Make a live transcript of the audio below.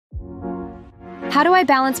How do I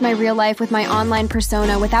balance my real life with my online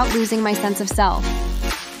persona without losing my sense of self?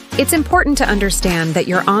 It's important to understand that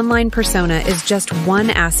your online persona is just one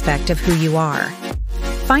aspect of who you are.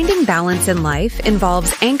 Finding balance in life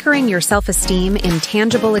involves anchoring your self-esteem in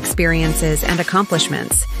tangible experiences and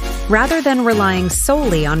accomplishments, rather than relying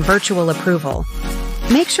solely on virtual approval.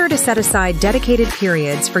 Make sure to set aside dedicated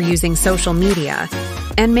periods for using social media,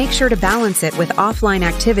 and make sure to balance it with offline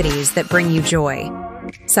activities that bring you joy,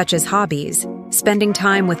 such as hobbies, spending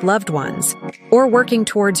time with loved ones, or working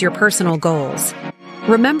towards your personal goals.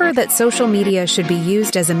 Remember that social media should be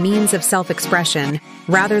used as a means of self-expression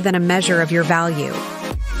rather than a measure of your value.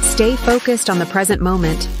 Stay focused on the present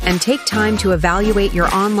moment and take time to evaluate your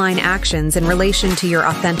online actions in relation to your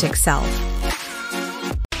authentic self.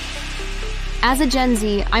 As a Gen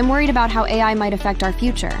Z, I'm worried about how AI might affect our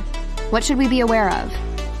future. What should we be aware of?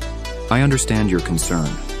 I understand your concern.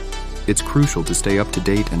 It's crucial to stay up to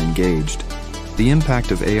date and engaged. The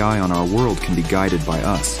impact of AI on our world can be guided by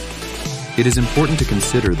us. It is important to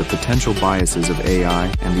consider the potential biases of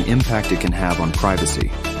AI and the impact it can have on privacy.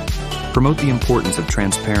 Promote the importance of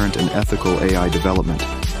transparent and ethical AI development.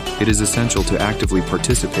 It is essential to actively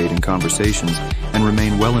participate in conversations and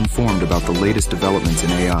remain well informed about the latest developments in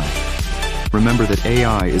AI. Remember that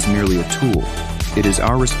AI is merely a tool. It is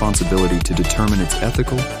our responsibility to determine its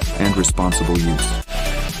ethical and responsible use.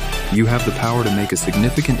 You have the power to make a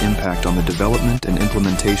significant impact on the development and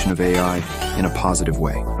implementation of AI in a positive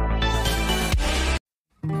way.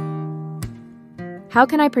 How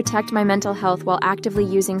can I protect my mental health while actively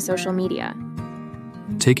using social media?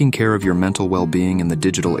 Taking care of your mental well-being in the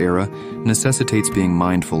digital era necessitates being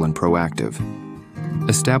mindful and proactive.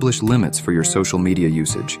 Establish limits for your social media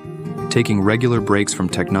usage. Taking regular breaks from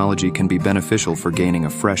technology can be beneficial for gaining a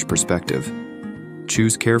fresh perspective.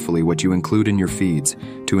 Choose carefully what you include in your feeds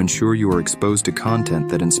to ensure you are exposed to content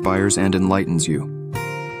that inspires and enlightens you.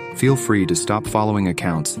 Feel free to stop following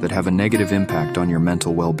accounts that have a negative impact on your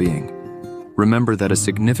mental well-being. Remember that a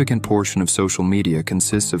significant portion of social media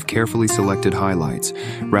consists of carefully selected highlights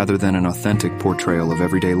rather than an authentic portrayal of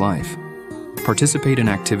everyday life. Participate in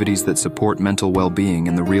activities that support mental well-being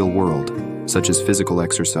in the real world, such as physical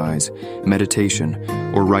exercise, meditation,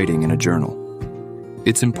 or writing in a journal.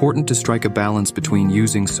 It's important to strike a balance between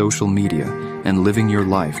using social media and living your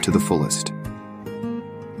life to the fullest.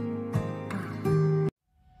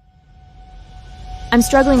 I'm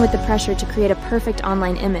struggling with the pressure to create a perfect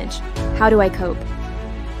online image. How do I cope?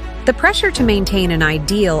 The pressure to maintain an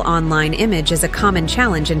ideal online image is a common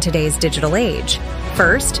challenge in today's digital age.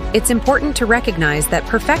 First, it's important to recognize that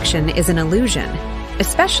perfection is an illusion,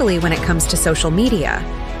 especially when it comes to social media.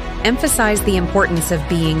 Emphasize the importance of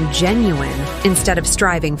being genuine instead of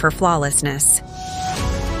striving for flawlessness.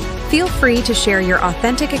 Feel free to share your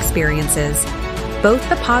authentic experiences, both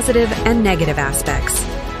the positive and negative aspects.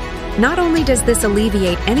 Not only does this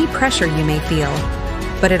alleviate any pressure you may feel,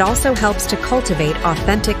 but it also helps to cultivate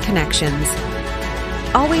authentic connections.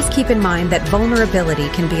 Always keep in mind that vulnerability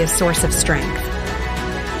can be a source of strength.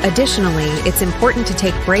 Additionally, it's important to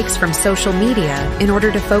take breaks from social media in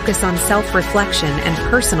order to focus on self-reflection and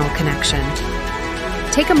personal connection.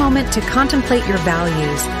 Take a moment to contemplate your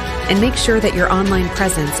values and make sure that your online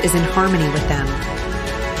presence is in harmony with them.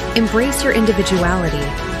 Embrace your individuality.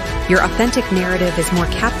 Your authentic narrative is more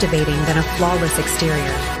captivating than a flawless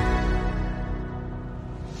exterior.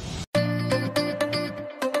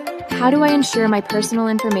 How do I ensure my personal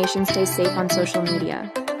information stays safe on social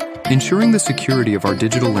media? Ensuring the security of our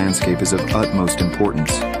digital landscape is of utmost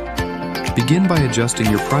importance. Begin by adjusting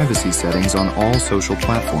your privacy settings on all social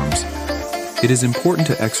platforms. It is important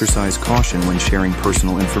to exercise caution when sharing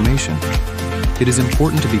personal information. It is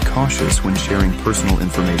important to be cautious when sharing personal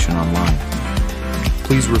information online.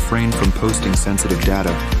 Please refrain from posting sensitive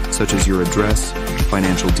data, such as your address,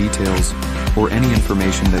 financial details, or any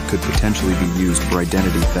information that could potentially be used for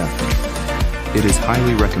identity theft. It is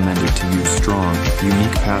highly recommended to use strong,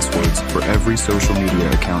 unique passwords for every social media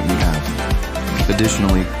account you have.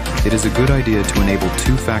 Additionally, it is a good idea to enable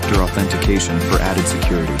two-factor authentication for added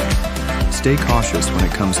security. Stay cautious when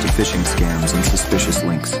it comes to phishing scams and suspicious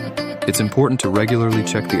links. It's important to regularly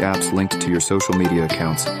check the apps linked to your social media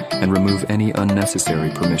accounts and remove any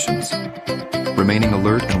unnecessary permissions. Remaining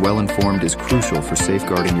alert and well-informed is crucial for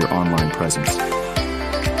safeguarding your online presence.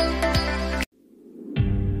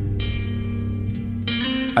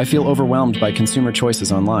 I feel overwhelmed by consumer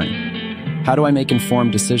choices online. How do I make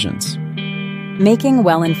informed decisions? Making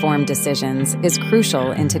well-informed decisions is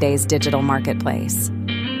crucial in today's digital marketplace.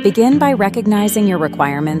 Begin by recognizing your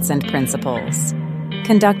requirements and principles.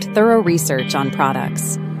 Conduct thorough research on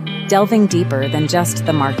products, delving deeper than just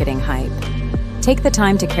the marketing hype. Take the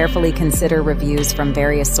time to carefully consider reviews from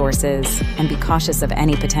various sources and be cautious of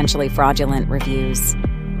any potentially fraudulent reviews.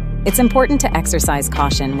 It's important to exercise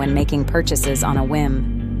caution when making purchases on a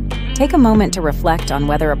whim. Take a moment to reflect on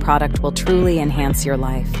whether a product will truly enhance your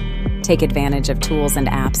life. Take advantage of tools and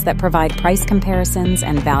apps that provide price comparisons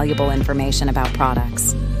and valuable information about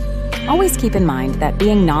products. Always keep in mind that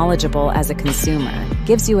being knowledgeable as a consumer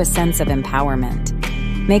gives you a sense of empowerment.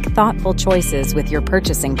 Make thoughtful choices with your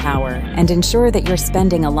purchasing power and ensure that your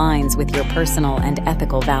spending aligns with your personal and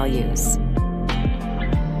ethical values.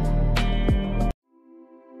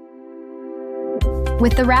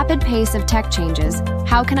 With the rapid pace of tech changes,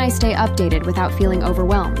 how can I stay updated without feeling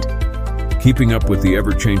overwhelmed? Keeping up with the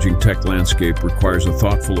ever-changing tech landscape requires a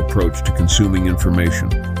thoughtful approach to consuming information.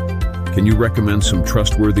 Can you recommend some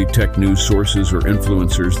trustworthy tech news sources or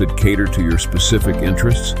influencers that cater to your specific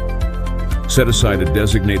interests? Set aside a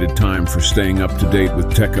designated time for staying up to date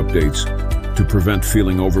with tech updates to prevent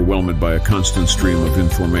feeling overwhelmed by a constant stream of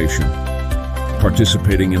information.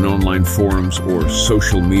 Participating in online forums or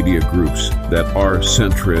social media groups that are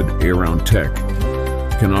centered around tech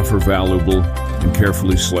can offer valuable and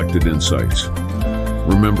carefully selected insights.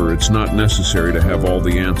 Remember, it's not necessary to have all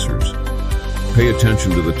the answers. Pay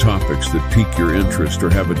attention to the topics that pique your interest or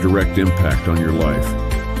have a direct impact on your life.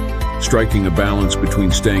 Striking a balance between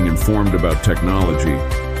staying informed about technology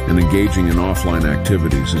and engaging in offline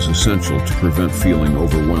activities is essential to prevent feeling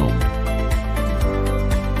overwhelmed.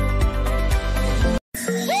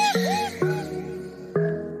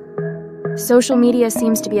 Social media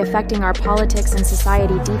seems to be affecting our politics and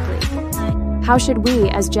society deeply. How should we,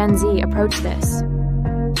 as Gen Z, approach this?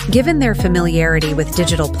 Given their familiarity with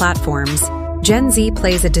digital platforms, Gen Z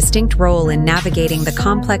plays a distinct role in navigating the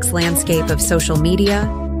complex landscape of social media,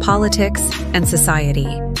 politics, and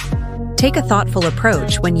society. Take a thoughtful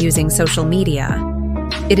approach when using social media.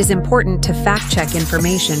 It is important to fact-check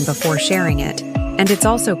information before sharing it, and it's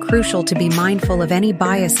also crucial to be mindful of any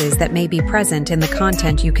biases that may be present in the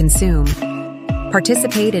content you consume.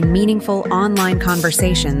 Participate in meaningful online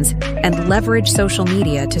conversations and leverage social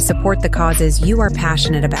media to support the causes you are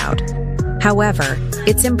passionate about. However,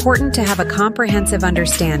 it's important to have a comprehensive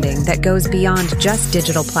understanding that goes beyond just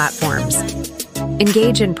digital platforms.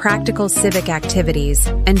 Engage in practical civic activities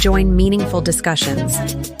and join meaningful discussions.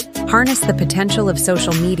 Harness the potential of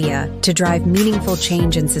social media to drive meaningful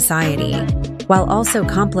change in society, while also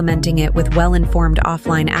complementing it with well-informed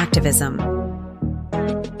offline activism.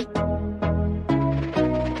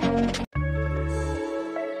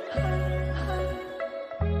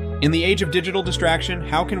 In the age of digital distraction,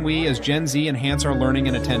 how can we as Gen Z enhance our learning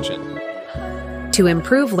and attention? To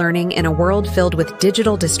improve learning in a world filled with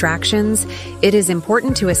digital distractions, it is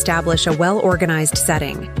important to establish a well-organized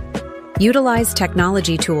setting. Utilize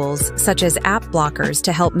technology tools such as app blockers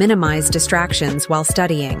to help minimize distractions while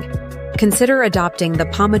studying. Consider adopting the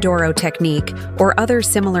Pomodoro technique or other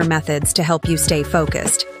similar methods to help you stay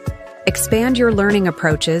focused. Expand your learning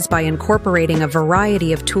approaches by incorporating a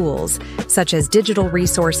variety of tools, such as digital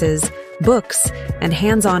resources, books, and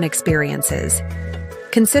hands-on experiences.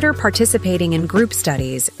 Consider participating in group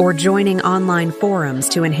studies or joining online forums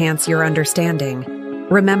to enhance your understanding.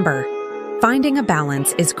 Remember, finding a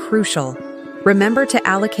balance is crucial. Remember to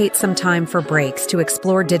allocate some time for breaks to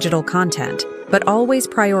explore digital content, but always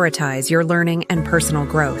prioritize your learning and personal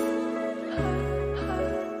growth.